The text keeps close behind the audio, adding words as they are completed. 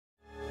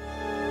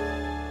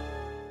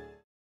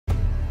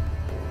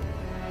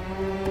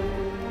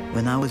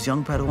When I was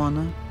young,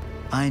 Pervane,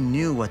 I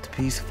knew what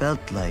peace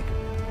felt like.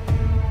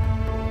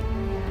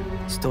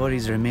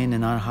 Stories remain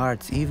in our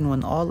hearts even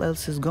when all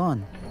else is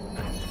gone.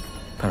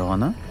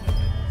 Pervane,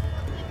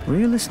 were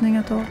you listening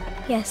at all?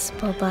 Yes,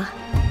 Papa.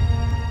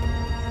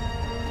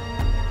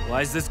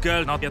 Why is this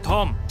girl not at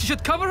home? She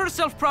should cover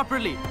herself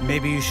properly.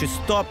 Maybe you should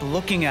stop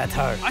looking at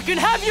her. I can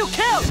have you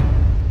killed!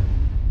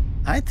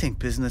 I think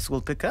business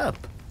will pick up.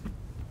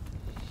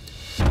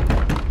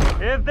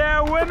 If there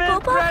are women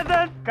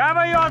present,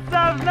 cover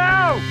yourselves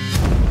now!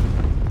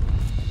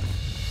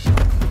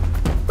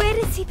 Where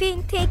is he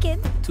being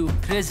taken? To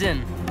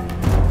prison.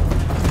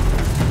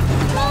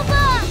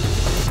 Papa!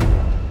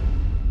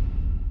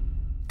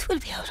 It will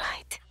be all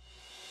right.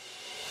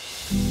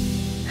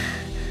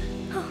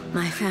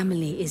 My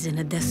family is in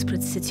a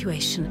desperate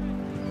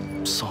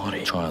situation.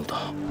 Sorry, child.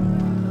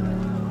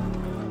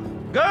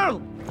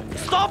 Girl!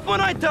 Stop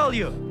when I tell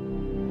you!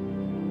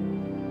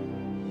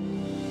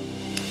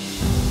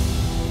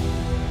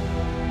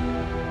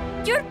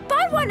 You're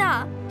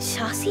Pervane!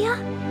 Shasya?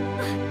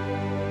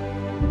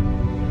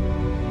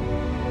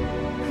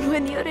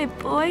 When you're a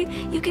boy,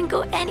 you can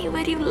go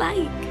anywhere you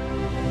like.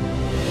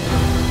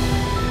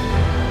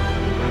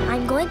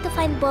 I'm going to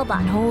find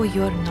Boba. No,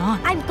 you're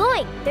not. I'm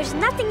going! There's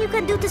nothing you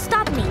can do to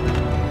stop me.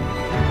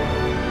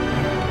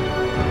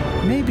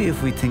 Maybe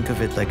if we think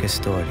of it like a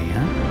story,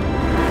 huh?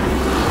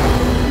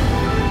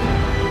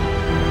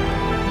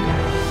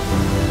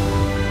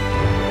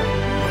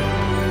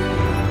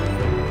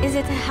 Is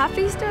it a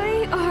happy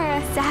story or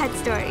a sad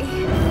story?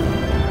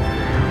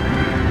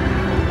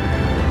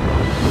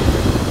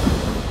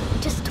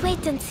 Just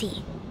wait and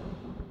see.